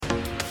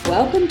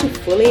Welcome to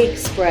Fully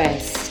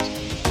Expressed.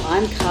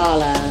 I'm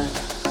Carla,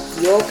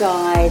 your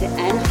guide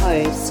and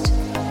host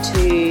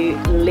to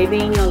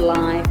living your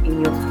life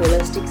in your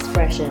fullest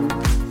expression.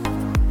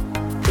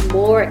 The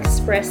more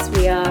expressed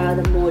we are,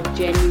 the more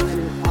genuine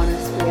and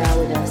honest we are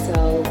with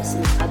ourselves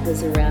and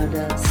others around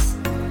us,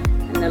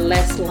 and the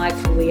less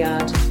likely we are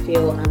to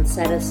feel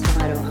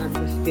unsatisfied or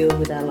unfulfilled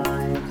with our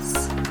lives.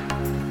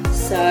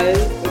 So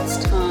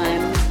it's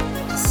time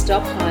to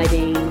stop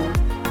hiding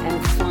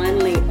and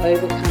finally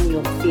overcome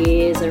your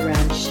fears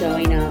around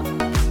showing up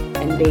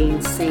and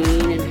being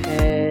seen and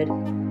heard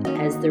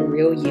as the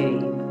real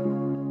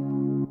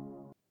you.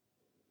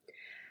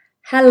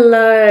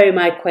 Hello,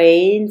 my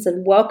queens,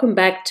 and welcome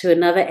back to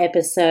another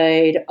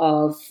episode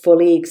of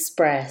Fully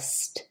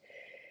Expressed.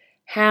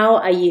 How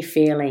are you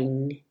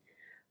feeling?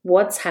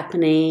 What's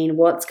happening?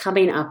 What's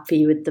coming up for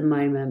you at the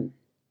moment?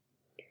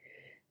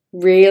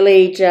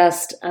 Really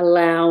just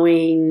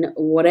allowing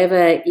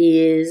whatever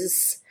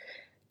is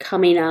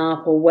coming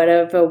up or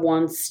whatever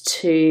wants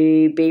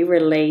to be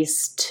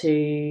released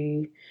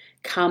to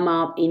come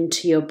up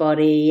into your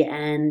body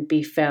and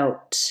be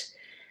felt.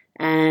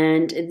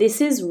 And this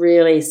is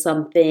really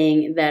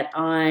something that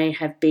I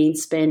have been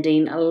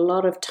spending a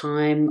lot of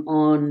time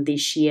on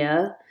this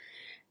year.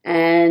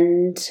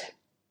 And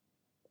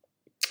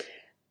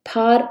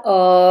part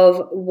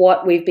of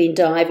what we've been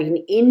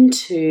diving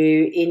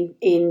into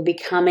in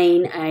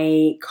becoming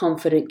a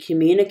confident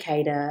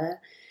communicator,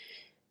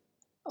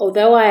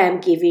 although I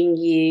am giving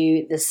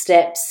you the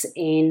steps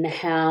in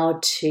how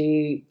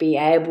to be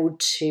able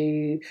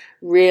to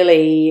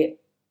really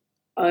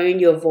own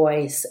your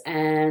voice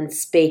and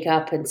speak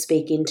up and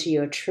speak into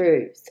your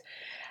truth,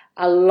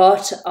 a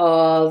lot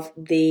of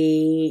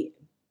the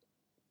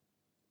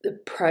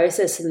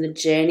process and the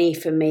journey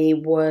for me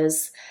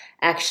was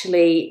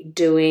actually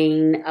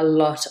doing a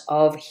lot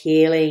of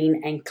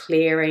healing and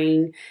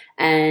clearing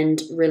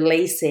and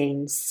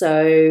releasing.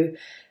 So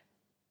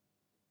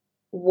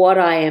what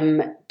I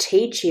am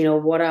teaching or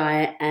what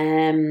I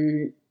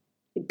am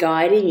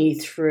guiding you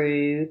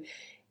through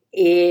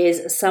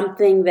is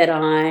something that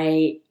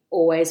I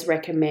always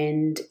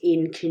recommend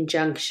in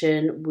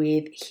conjunction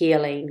with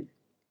healing,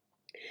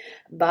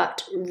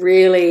 but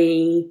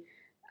really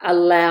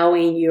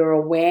allowing your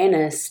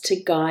awareness to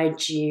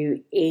guide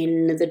you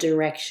in the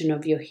direction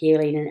of your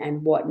healing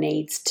and what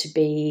needs to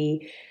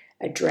be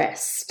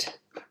addressed.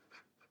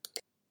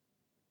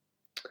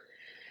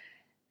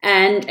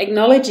 And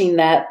acknowledging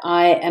that,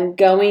 I am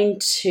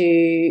going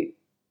to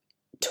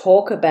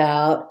talk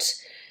about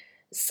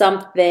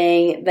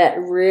something that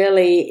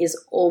really is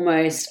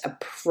almost a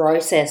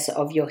process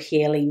of your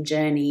healing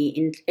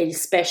journey,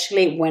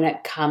 especially when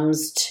it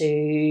comes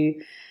to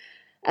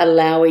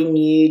allowing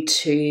you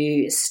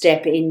to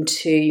step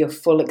into your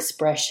full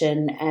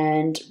expression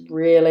and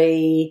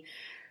really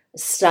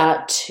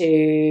start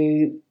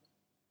to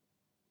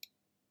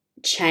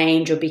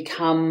change or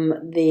become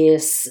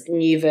this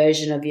new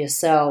version of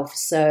yourself.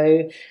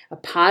 So a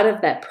part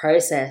of that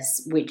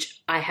process,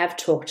 which I have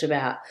talked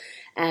about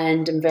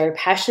and I'm very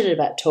passionate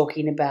about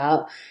talking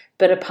about,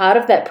 but a part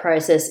of that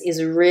process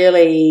is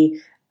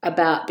really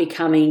about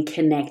becoming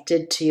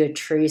connected to your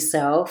true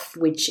self,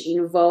 which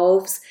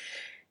involves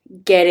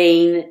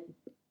getting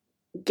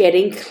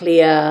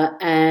clear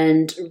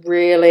and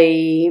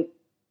really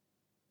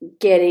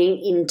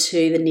getting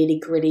into the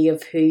nitty-gritty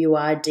of who you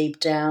are deep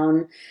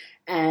down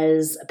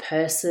as a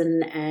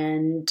person,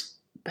 and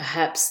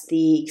perhaps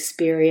the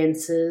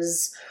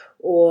experiences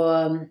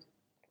or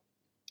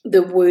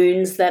the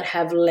wounds that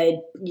have led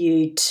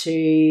you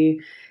to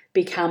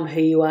become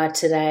who you are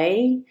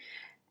today.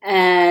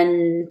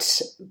 And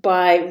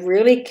by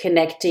really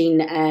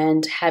connecting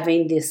and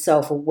having this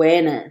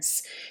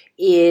self-awareness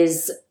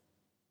is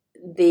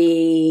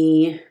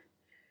the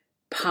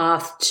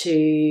path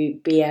to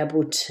be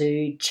able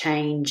to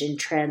change and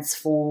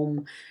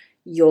transform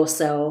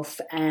yourself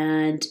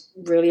and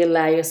really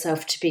allow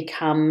yourself to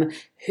become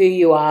who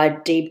you are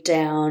deep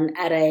down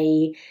at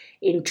a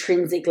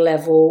intrinsic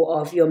level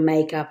of your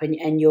makeup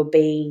and your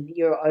being,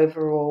 your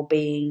overall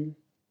being.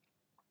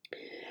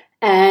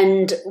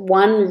 And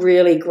one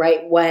really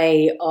great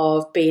way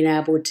of being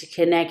able to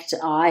connect,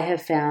 I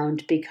have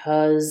found,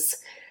 because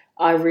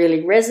I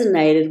really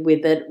resonated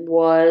with it,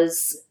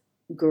 was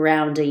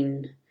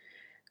grounding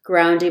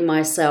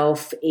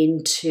myself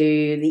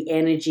into the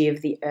energy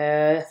of the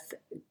earth,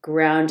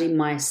 grounding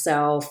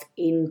myself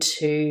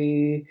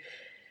into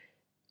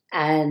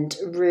and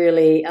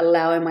really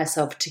allowing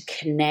myself to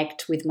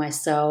connect with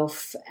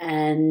myself.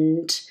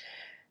 And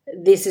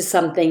this is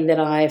something that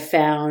I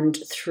found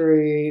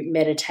through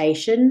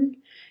meditation.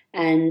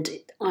 And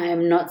I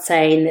am not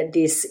saying that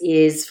this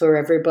is for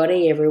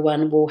everybody.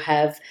 Everyone will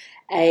have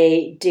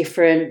a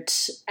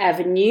different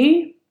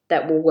avenue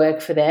that will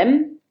work for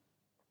them.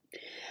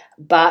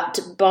 But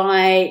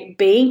by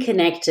being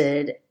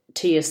connected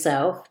to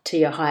yourself, to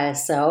your higher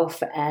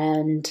self,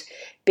 and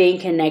being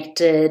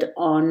connected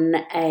on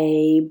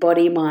a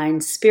body,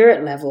 mind,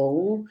 spirit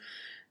level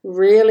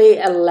really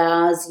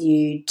allows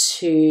you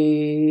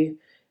to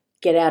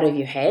get out of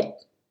your head.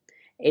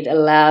 It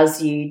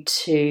allows you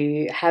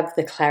to have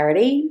the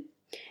clarity.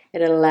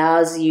 It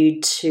allows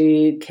you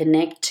to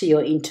connect to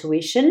your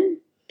intuition.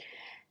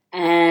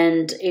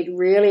 And it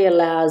really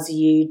allows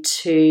you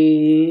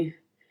to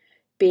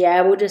be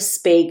able to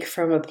speak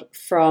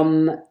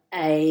from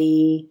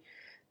a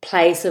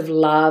place of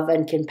love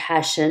and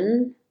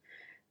compassion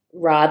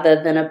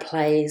rather than a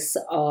place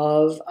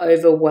of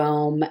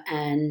overwhelm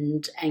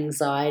and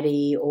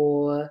anxiety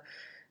or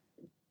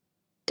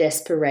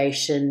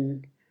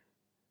desperation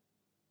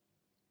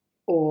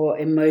or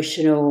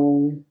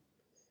emotional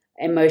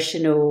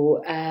anxiety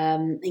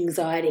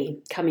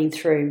coming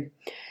through.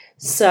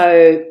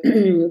 So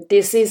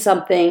this is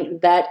something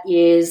that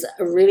is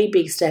a really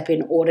big step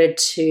in order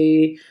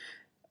to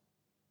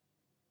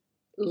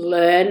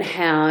learn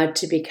how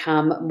to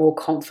become more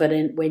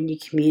confident when you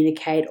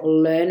communicate, or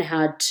learn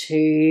how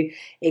to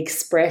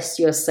express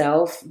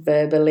yourself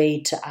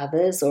verbally to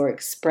others, or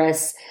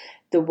express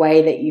the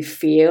way that you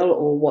feel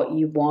or what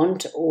you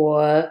want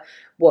or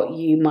what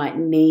you might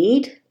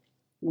need,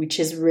 which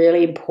is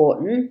really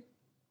important.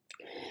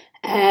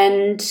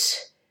 And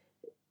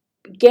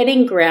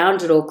getting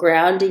grounded or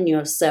grounding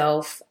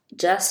yourself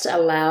just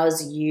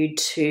allows you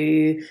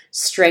to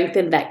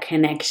strengthen that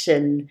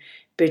connection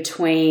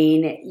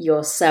between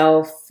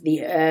yourself,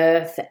 the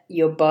earth,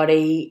 your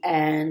body,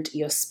 and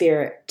your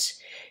spirit.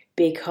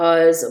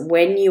 Because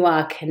when you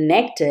are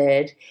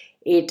connected,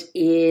 it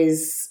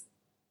is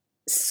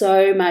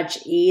so much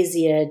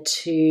easier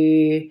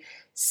to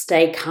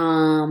stay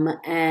calm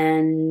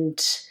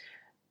and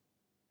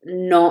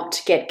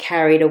not get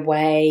carried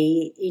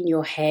away in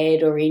your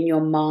head or in your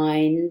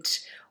mind,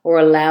 or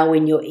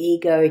allowing your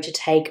ego to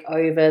take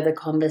over the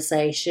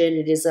conversation.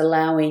 It is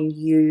allowing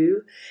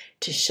you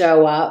to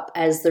show up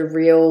as the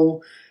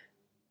real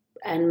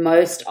and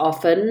most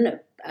often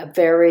a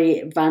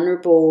very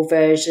vulnerable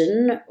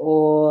version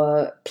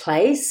or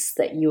place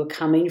that you are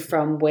coming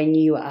from when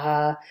you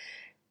are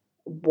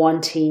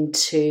wanting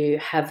to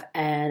have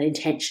an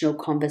intentional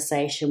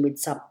conversation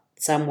with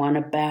someone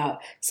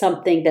about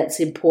something that's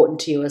important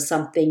to you or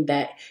something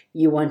that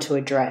you want to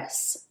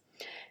address.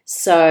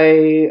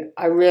 So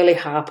I really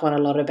harp on a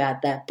lot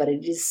about that, but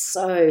it is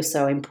so,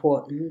 so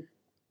important.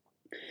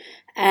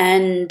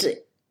 And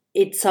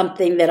it's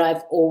something that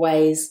I've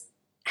always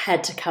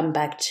had to come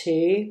back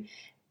to,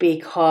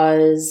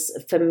 because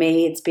for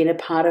me it's been a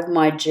part of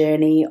my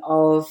journey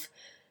of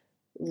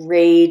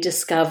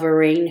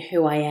rediscovering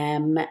who I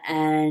am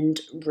and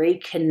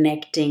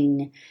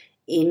reconnecting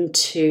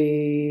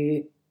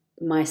into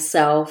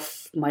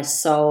myself, my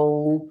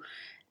soul,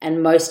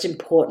 and most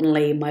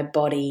importantly, my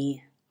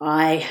body.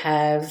 I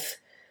have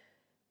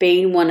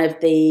been one of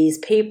these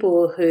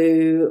people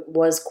who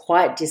was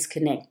quite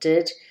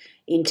disconnected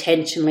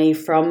intentionally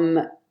from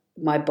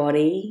my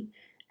body,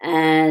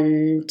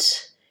 and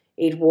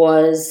it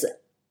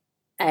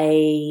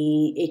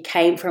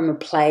came from a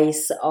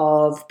place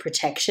of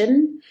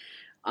protection.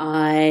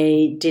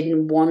 I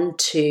didn't want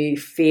to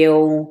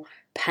feel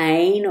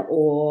pain,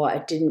 or I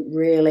didn't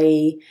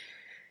really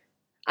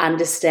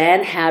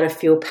understand how to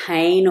feel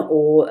pain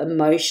or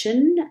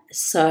emotion,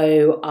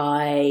 so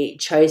I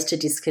chose to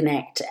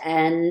disconnect.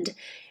 And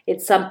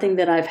it's something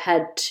that I've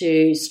had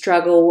to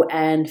struggle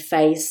and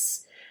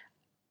face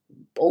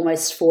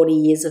almost 40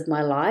 years of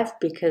my life,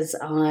 because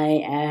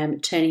I am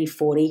turning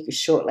 40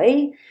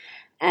 shortly.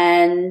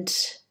 And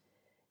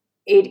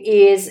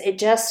it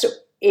just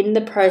in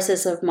the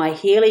process of my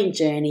healing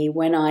journey,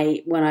 when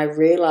I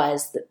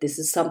realized that this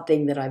is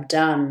something that I've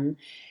done,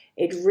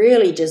 it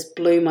really just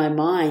blew my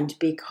mind,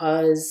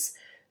 because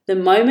the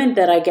moment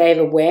that I gave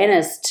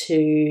awareness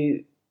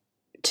to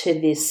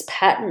this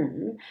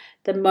pattern,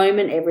 the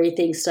moment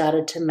everything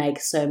started to make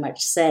so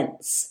much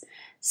sense.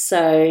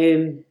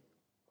 So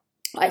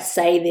I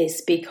say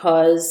this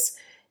because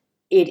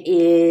it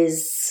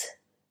is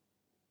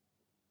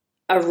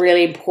a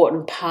really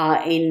important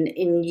part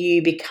in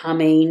you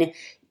becoming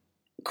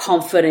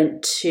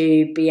confident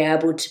to be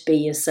able to be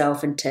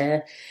yourself and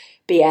to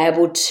be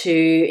able to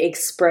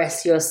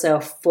express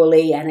yourself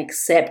fully and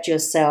accept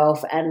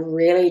yourself and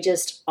really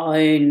just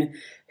own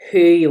who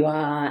you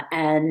are.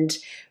 And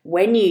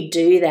when you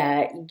do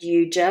that,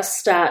 you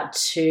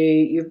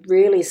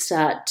really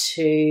start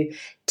to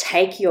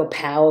take your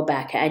power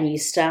back, and you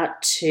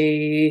start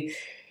to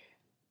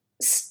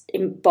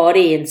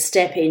embody and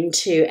step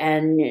into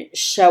and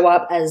show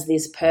up as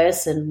this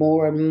person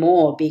more and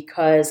more,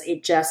 because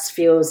it just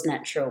feels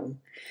natural.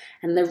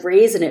 And the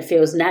reason it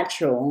feels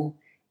natural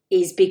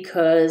is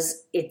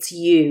because it's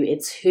you.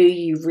 It's who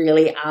you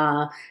really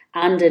are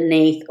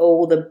underneath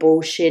all the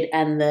bullshit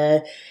and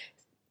the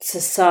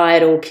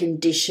societal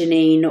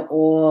conditioning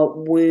or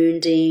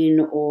wounding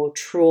or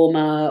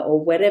trauma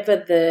or whatever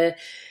the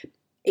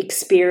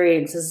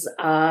experiences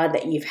are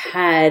that you've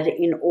had,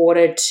 in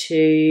order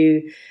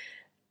to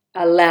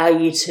allow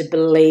you to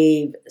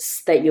believe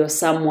that you're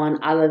someone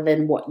other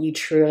than what you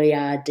truly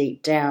are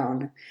deep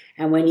down.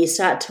 And when you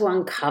start to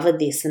uncover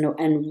this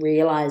and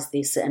realize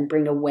this and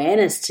bring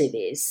awareness to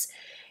this,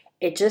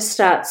 it just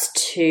starts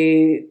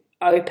to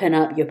open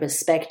up your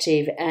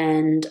perspective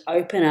and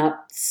open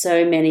up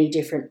so many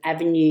different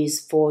avenues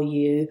for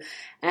you.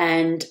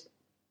 And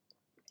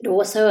it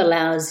also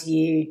allows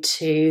you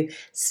to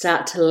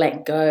start to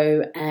let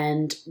go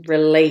and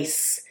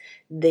release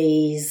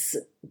these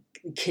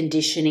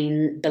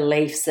conditioning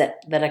beliefs that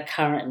are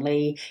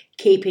currently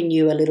keeping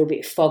you a little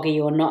bit foggy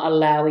or not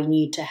allowing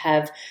you to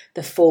have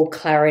the full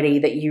clarity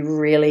that you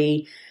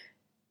really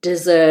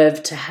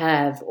deserve to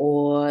have,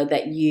 or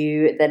that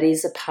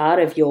is a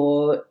part of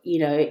your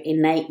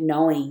innate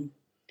knowing.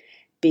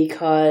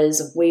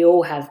 Because we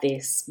all have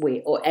this,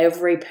 or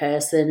every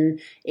person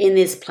in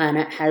this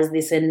planet has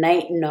this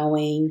innate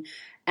knowing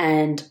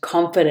and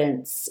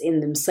confidence in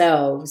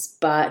themselves,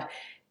 but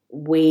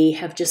we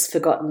have just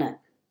forgotten it.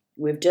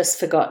 We've just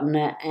forgotten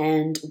it,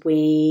 and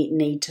we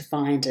need to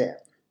find it.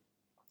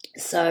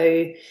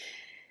 So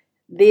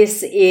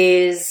this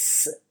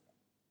is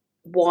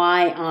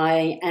why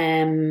I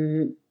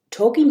am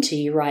talking to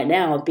you right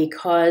now,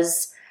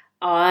 because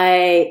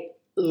I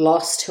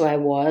lost who I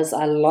was.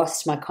 I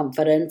lost my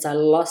confidence. I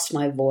lost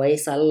my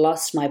voice. I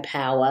lost my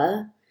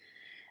power.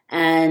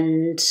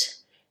 And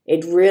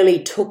it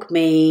really took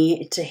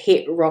me to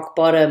hit rock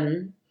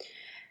bottom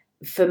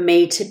for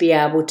me to be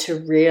able to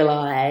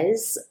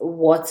realize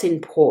what's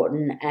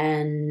important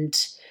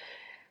and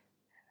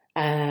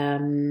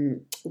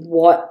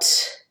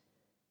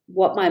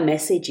what my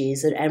message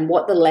is and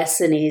what the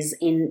lesson is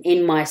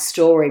in my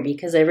story,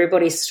 because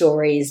everybody's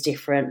story is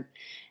different.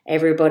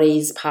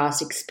 Everybody's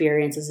past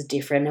experiences are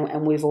different,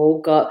 and we've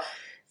all got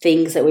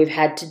things that we've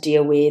had to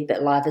deal with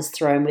that life has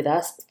thrown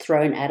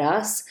at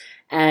us.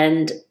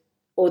 And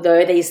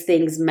although these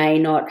things may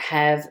not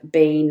have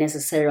been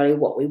necessarily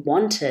what we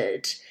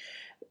wanted,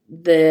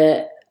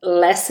 the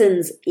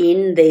lessons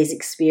in these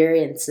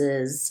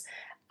experiences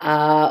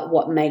are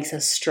what makes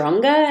us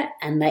stronger,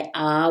 and they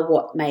are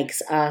what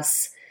makes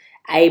us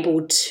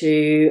able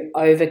to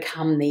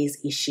overcome these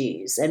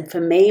issues. And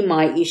for me,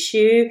 my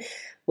issue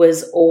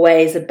was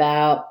always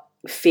about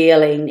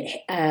feeling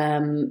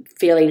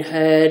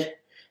heard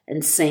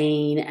and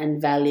seen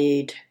and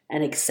valued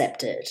and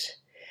accepted.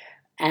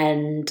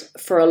 And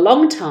for a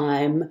long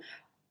time,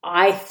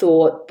 I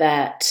thought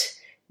that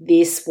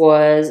this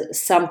was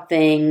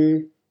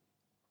something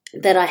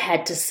that I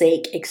had to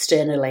seek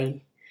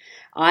externally.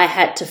 I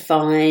had to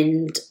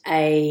find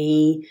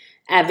a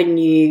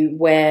avenue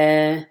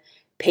where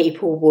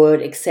people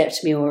would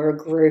accept me, or a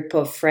group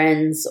of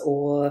friends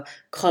or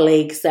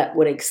colleagues that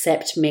would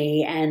accept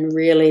me and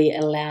really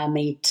allow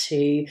me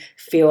to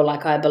feel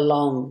like I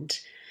belonged,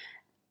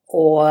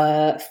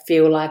 or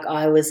feel like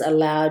I was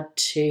allowed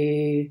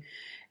to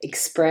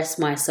express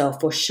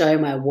myself or show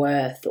my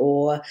worth.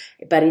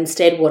 But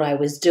instead what I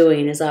was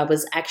doing is I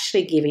was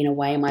actually giving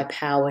away my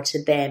power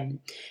to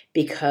them,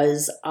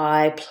 because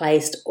I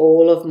placed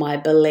all of my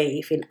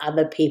belief in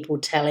other people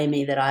telling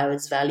me that I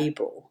was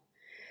valuable,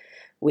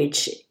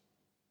 which,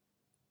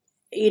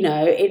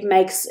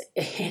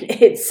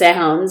 it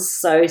sounds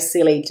so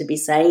silly to be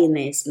saying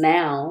this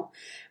now,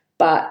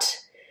 but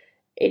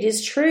it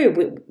is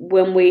true.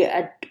 When we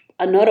are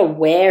not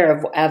aware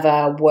of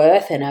our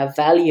worth and our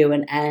value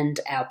and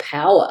our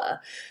power,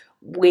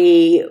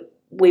 we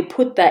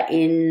put that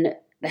in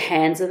the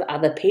hands of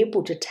other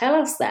people to tell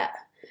us that.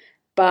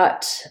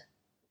 But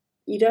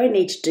you don't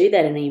need to do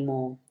that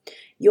anymore.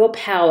 Your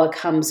power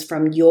comes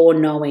from your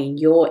knowing,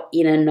 your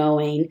inner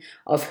knowing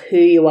of who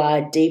you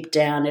are deep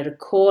down at a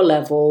core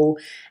level,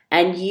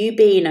 and you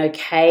being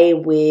okay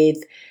with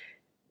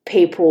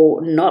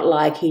people not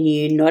liking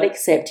you, not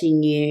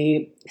accepting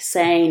you,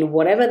 saying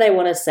whatever they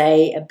want to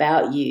say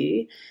about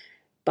you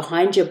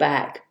behind your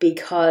back,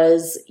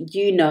 because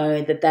you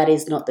know that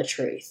is not the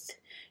truth.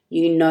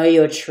 You know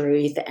your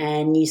truth,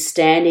 and you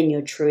stand in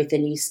your truth,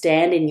 and you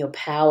stand in your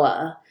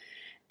power,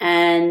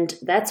 and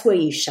that's where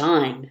you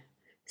shine.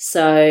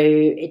 So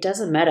it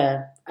doesn't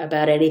matter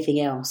about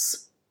anything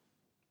else.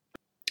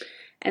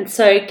 And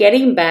so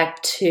getting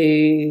back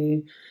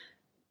to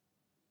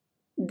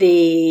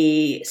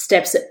the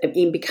steps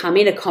in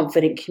becoming a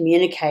confident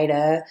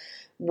communicator,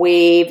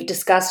 we've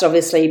discussed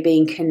obviously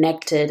being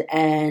connected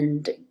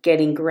and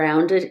getting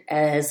grounded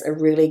as a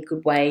really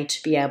good way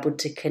to be able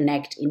to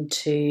connect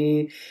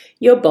into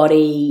your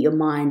body, your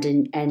mind,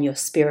 and your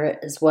spirit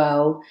as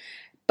well.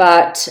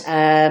 But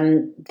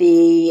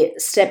the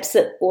steps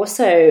that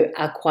also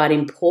are quite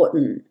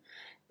important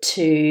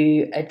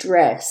to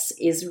address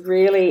is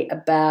really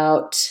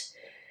about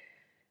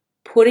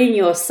putting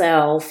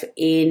yourself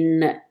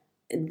in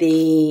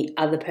the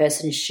other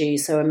person's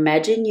shoes. So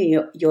imagine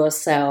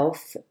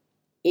yourself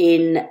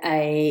in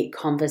a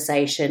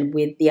conversation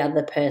with the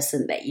other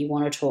person that you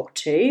want to talk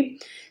to.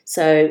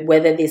 So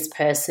whether this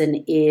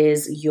person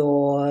is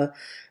your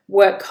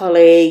work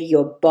colleague,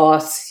 your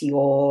boss,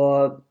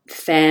 your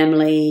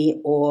family,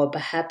 or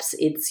perhaps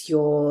it's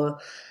your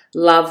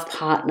love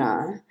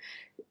partner,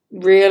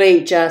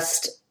 really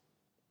just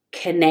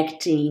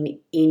connecting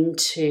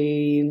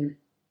into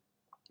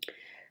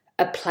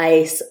a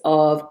place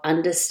of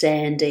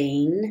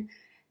understanding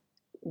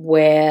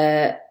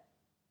where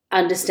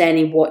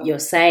understanding what you're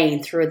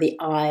saying through the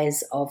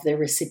eyes of the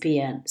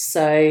recipient.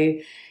 So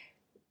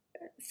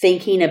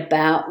thinking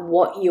about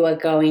what you are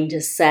going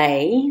to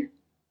say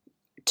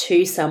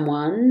to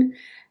someone,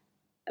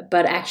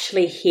 but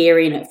actually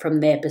hearing it from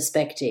their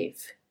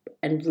perspective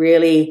and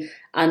really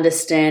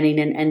understanding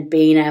and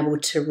being able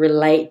to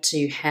relate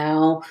to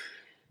how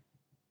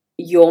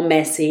your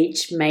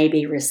message may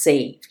be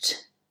received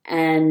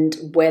and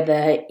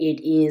whether it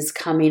is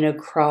coming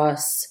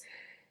across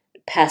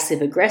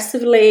passive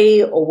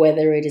aggressively or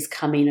whether it is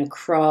coming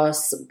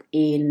across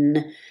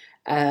in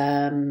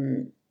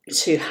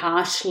too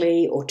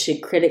harshly or too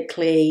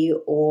critically,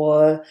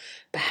 or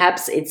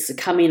perhaps it's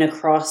coming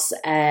across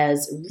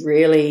as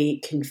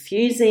really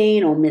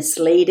confusing or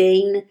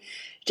misleading.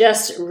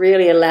 Just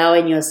really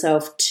allowing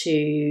yourself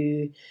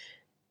to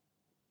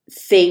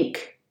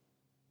think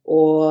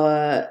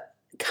or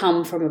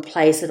come from a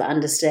place of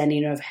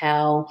understanding of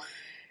how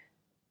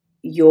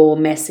your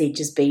message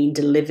is being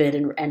delivered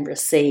and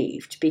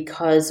received.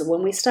 Because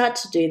when we start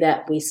to do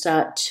that, we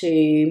start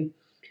to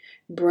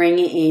bring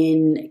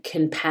in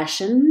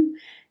compassion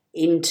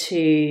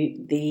into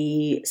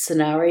the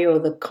scenario or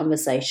the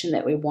conversation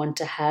that we want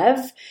to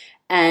have,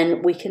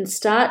 and we can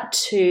start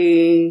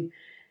to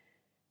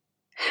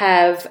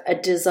have a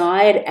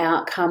desired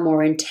outcome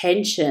or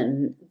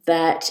intention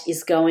that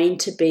is going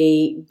to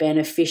be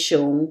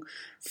beneficial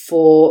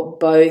for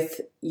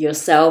both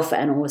yourself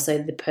and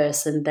also the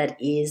person that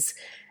is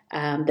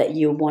that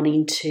you're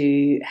wanting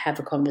to have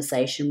a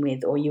conversation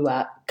with or you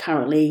are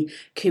currently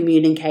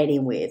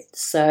communicating with.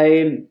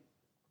 So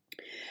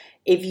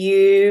if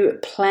you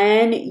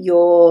plan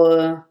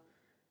your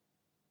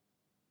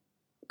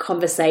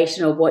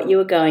conversation or what you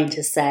are going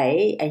to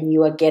say and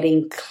you are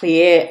getting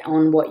clear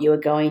on what you are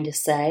going to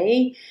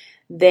say,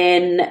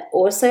 then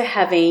also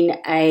setting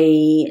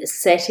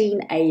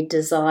a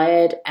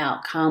desired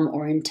outcome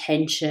or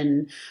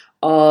intention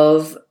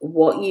of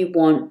what you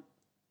want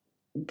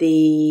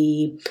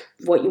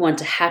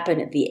to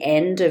happen at the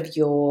end of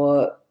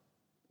your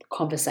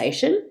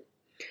conversation,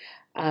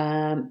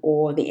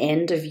 or the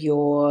end of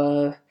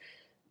your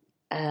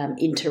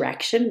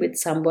interaction with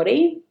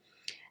somebody,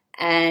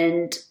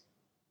 and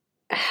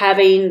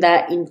having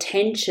that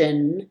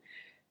intention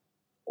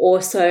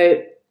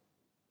also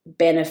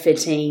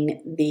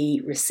benefiting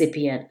the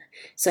recipient.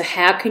 So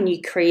how can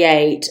you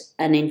create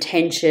an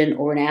intention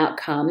or an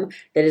outcome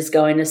that is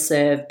going to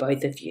serve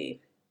both of you?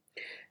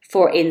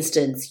 For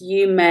instance,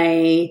 you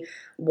may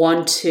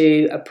want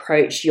to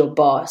approach your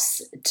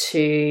boss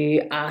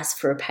to ask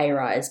for a pay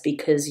rise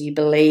because you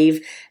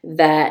believe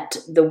that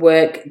the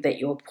work that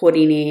you're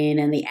putting in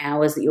and the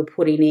hours that you're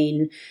putting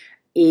in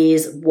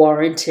is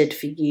warranted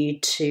for you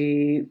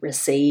to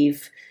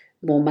receive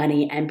more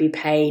money and be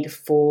paid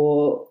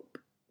for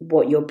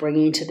what you're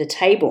bringing to the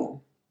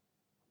table.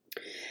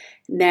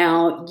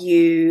 Now,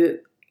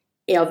 you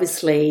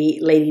obviously,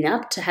 leading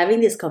up to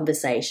having this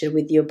conversation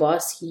with your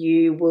boss,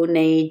 you will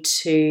need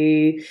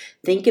to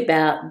think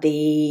about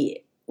the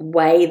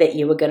way that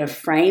you are going to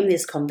frame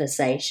this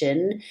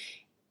conversation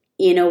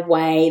in a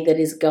way that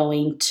is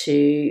going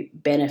to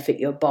benefit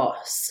your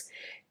boss.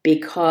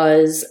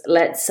 Because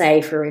let's say,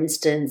 for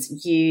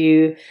instance,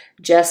 you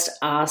just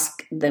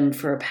ask them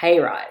for a pay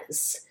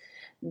rise.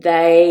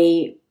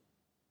 They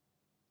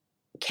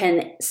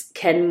can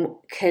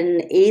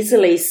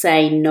easily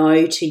say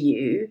no to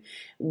you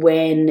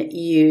when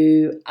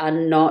you are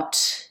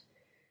not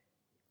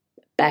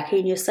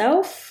backing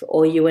yourself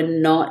or you are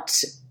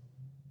not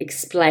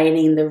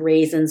explaining the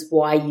reasons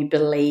why you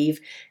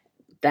believe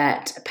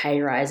that a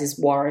pay rise is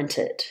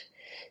warranted.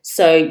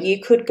 So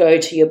you could go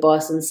to your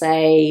boss and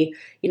say,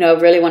 I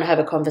really want to have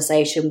a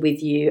conversation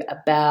with you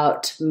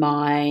about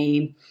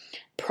my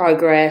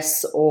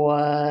progress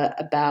or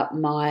about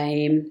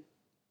my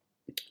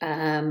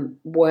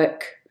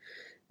work,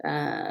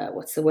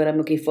 what's the word I'm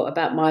looking for,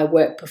 about my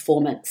work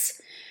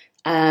performance.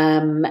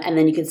 And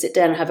then you can sit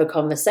down and have a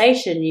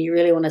conversation. You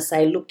really want to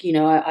say, look,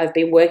 I've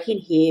been working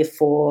here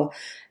for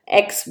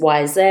X,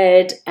 Y,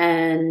 Z,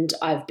 and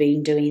I've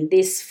been doing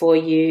this for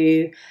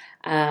you.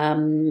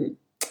 And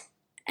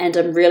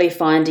I'm really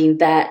finding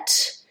that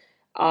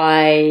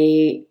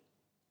I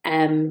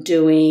am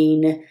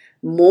doing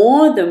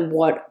more than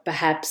what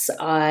perhaps it's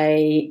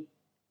a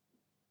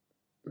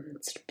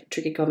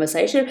tricky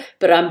conversation,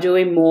 but I'm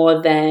doing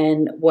more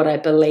than what I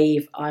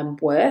believe I'm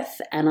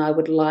worth, and I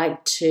would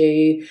like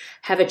to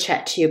have a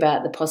chat to you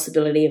about the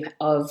possibility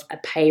of a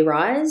pay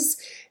rise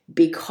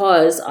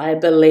because I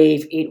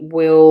believe it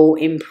will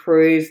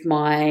improve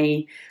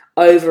my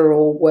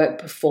overall work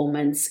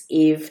performance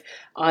if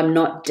I'm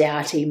not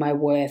doubting my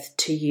worth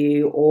to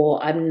you,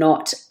 or I'm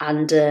not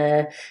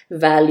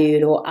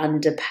undervalued or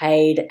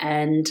underpaid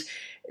and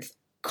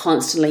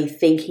constantly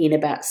thinking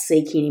about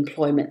seeking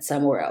employment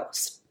somewhere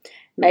else.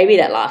 Maybe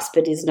that last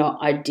bit is not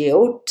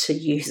ideal to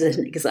use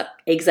an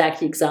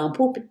exact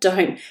example, but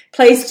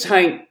please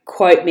don't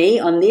quote me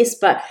on this,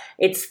 but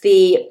it's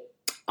the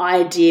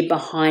idea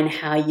behind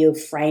how you're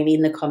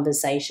framing the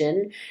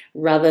conversation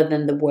rather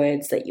than the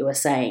words that you are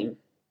saying.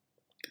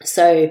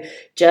 So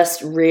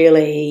just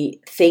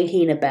really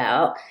thinking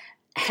about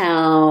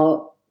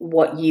how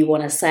what you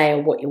want to say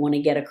or what you want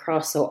to get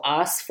across or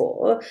ask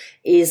for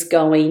is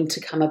going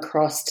to come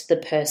across to the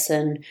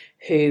person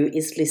who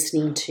is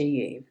listening to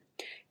you,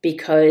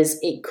 because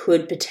it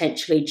could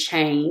potentially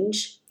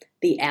change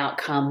the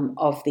outcome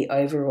of the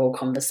overall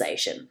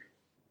conversation.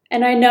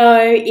 And I know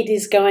it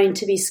is going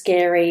to be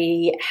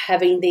scary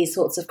having these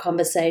sorts of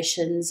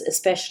conversations,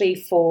 especially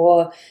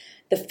for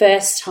the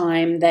first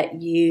time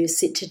that you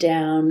sit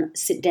down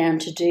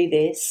to do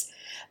this.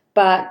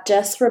 But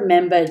just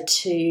remember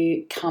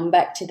to come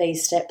back to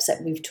these steps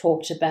that we've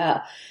talked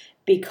about,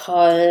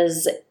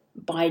 because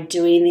by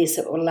doing this,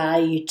 it will allow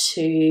you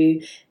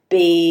to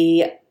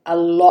be a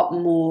lot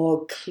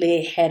more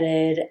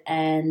clear-headed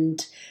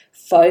and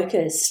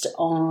focused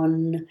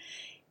on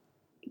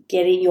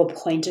getting your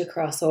point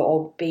across,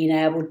 or being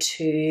able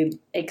to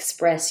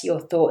express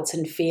your thoughts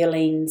and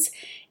feelings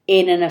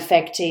in an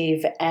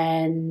effective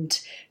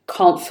and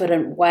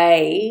confident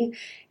way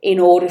in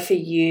order for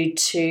you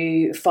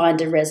to find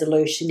a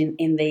resolution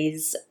in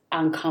these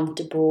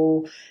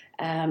uncomfortable,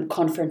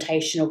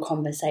 confrontational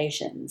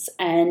conversations.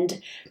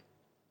 And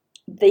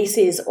this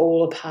is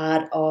all a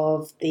part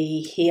of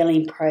the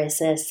healing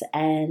process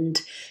and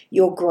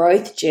your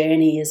growth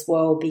journey as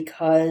well,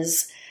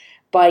 because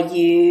by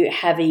you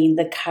having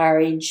the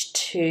courage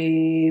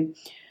to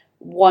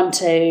want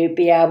to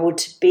be able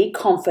to be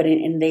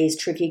confident in these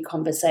tricky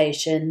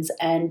conversations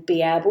and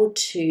be able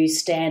to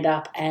stand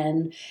up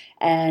and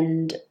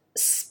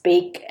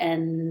speak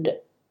and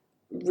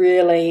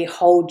really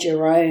hold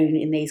your own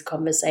in these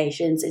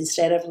conversations,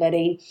 instead of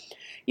letting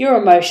your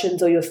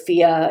emotions or your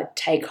fear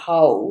take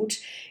hold,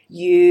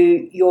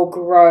 your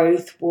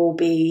growth will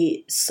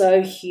be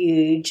so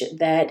huge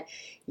that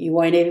you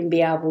won't even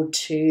be able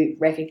to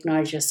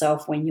recognize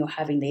yourself when you're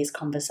having these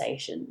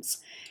conversations.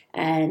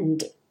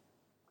 And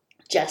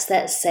just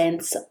that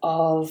sense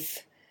of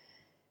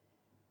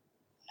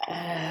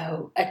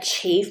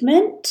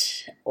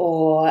achievement,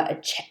 or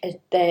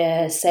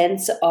the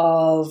sense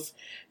of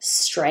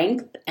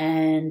strength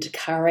and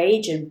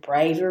courage and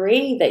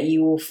bravery that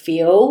you will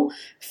feel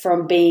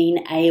from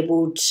being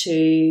able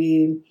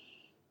to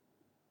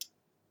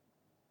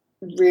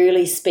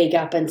really speak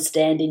up and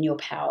stand in your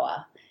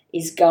power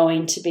is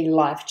going to be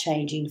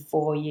life-changing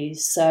for you.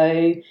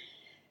 So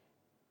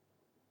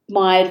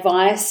my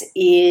advice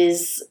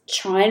is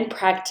try and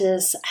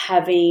practice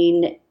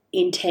having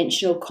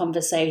intentional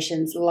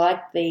conversations like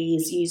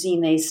these,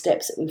 using these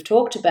steps that we've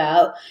talked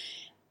about,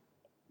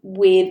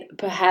 with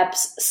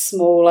perhaps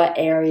smaller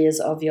areas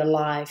of your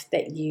life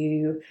that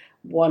you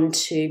want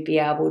to be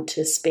able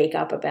to speak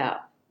up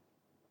about.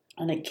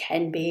 And it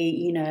can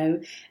be,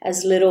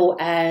 as little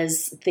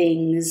as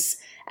things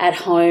at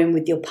home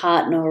with your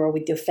partner or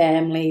with your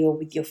family or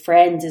with your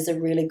friends is a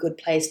really good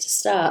place to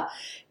start,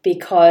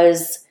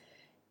 because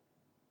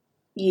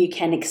you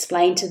can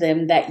explain to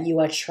them that you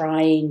are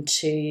trying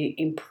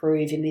to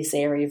improve in this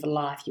area of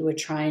life. You are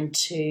trying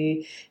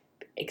to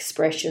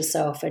express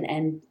yourself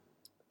and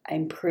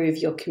improve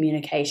your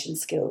communication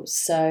skills.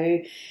 So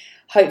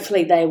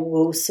hopefully they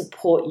will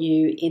support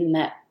you in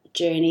that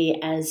journey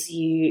as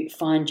you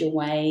find your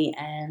way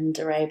and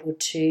are able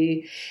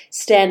to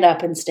stand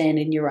up and stand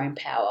in your own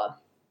power.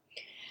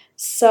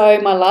 So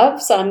my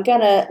loves, I'm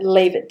going to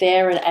leave it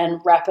there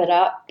and wrap it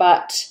up.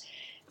 But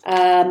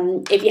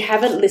if you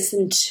haven't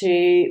listened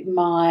to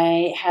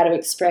my How to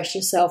Express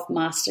Yourself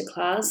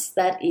masterclass,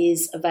 that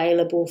is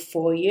available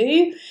for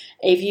you.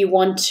 If you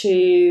want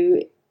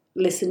to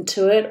listen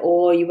to it,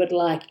 or you would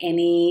like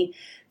any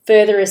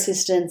further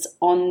assistance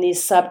on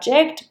this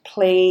subject,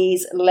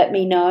 please let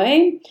me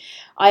know.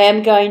 I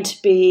am going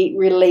to be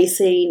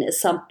releasing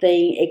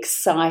something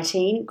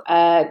exciting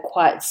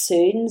quite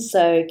soon,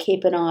 so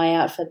keep an eye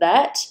out for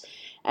that.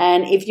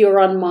 And if you're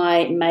on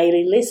my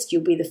mailing list,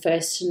 you'll be the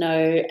first to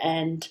know,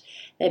 and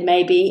there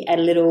may be a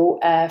little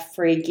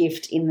free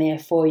gift in there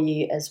for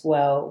you as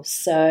well.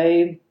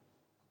 So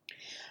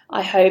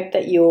I hope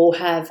that you all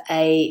have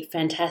a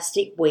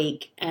fantastic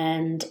week,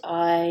 and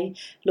I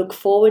look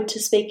forward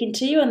to speaking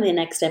to you on the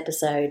next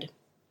episode.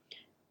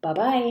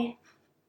 Bye-bye.